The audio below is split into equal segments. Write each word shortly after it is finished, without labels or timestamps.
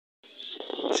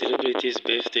celebrity's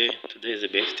birthday. Today is the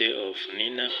birthday of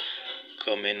Nina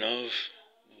Kamenova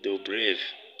Dobreva,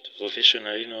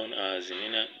 professionally known as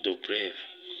Nina Dobrev.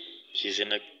 She is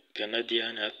a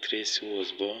Canadian actress who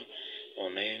was born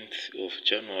on 9th of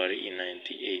January in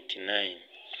 1989.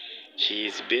 She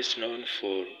is best known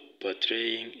for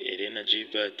portraying Elena,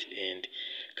 Gilbert and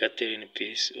Katherine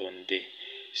on the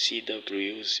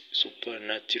CW's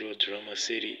supernatural drama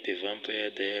series The Vampire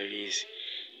Diaries,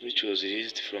 which was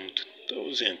released from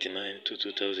 2009 to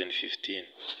 2015.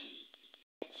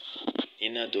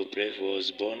 Nina Dobrev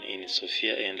was born in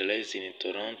Sofia and raised in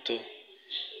Toronto.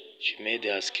 She made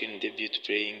her screen debut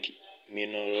playing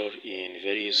minor role in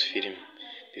various films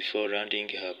before landing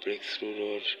her breakthrough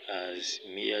role as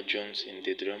Mia Jones in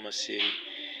the drama series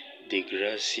The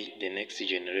Grassy, The Next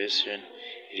Generation,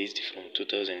 released from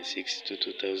 2006 to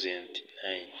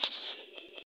 2009.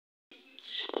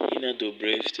 Nina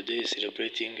Dobrev today is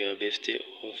celebrating her birthday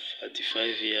of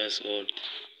 35 years old.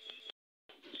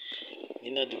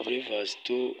 Nina Dobrev has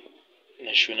two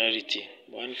nationalities,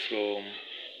 one from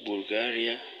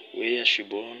Bulgaria, where she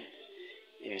born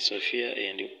in Sofia,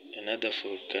 and another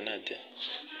from Canada,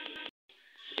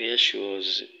 where she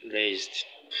was raised.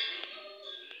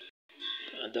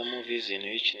 Other movies in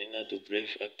which Nina Dobrev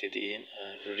acted in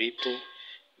are Ripple,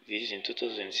 released in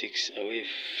 2006, Away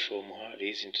from Her,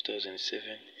 released in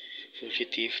 2007,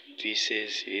 Fugitive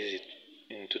Pieces, released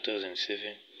in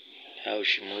 2007, How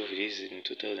She Moved, released in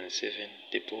 2007,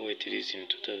 The Poet, released in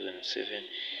 2007,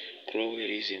 Chloe,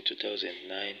 released in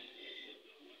 2009,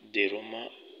 The Roma,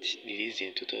 released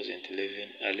in 2011,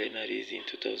 Elena, released in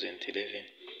 2011,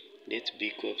 Let's Be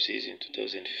Cops, released in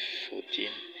 2014,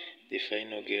 The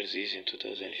Final Girls, released in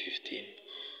 2015,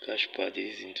 Cash Pad,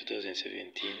 released in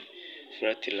 2017,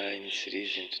 Flatlines,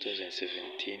 released in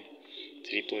 2017,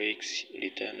 Triple X,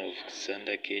 Return of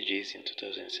Xander Cage, released in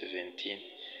 2017,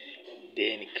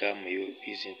 Then Come You,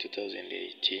 released in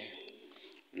 2018,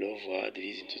 Love Hard,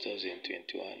 released in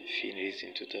 2021, Finn, released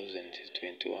in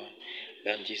 2021,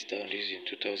 Langistown, released in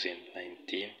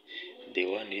 2019, The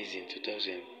One, released in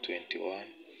 2021,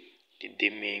 The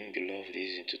Deming Love,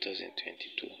 released in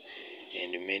 2022,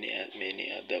 and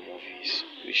many other movies.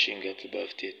 Wishing happy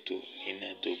birthday to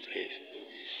Nina Dobrev.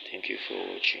 Thank you for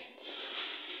watching.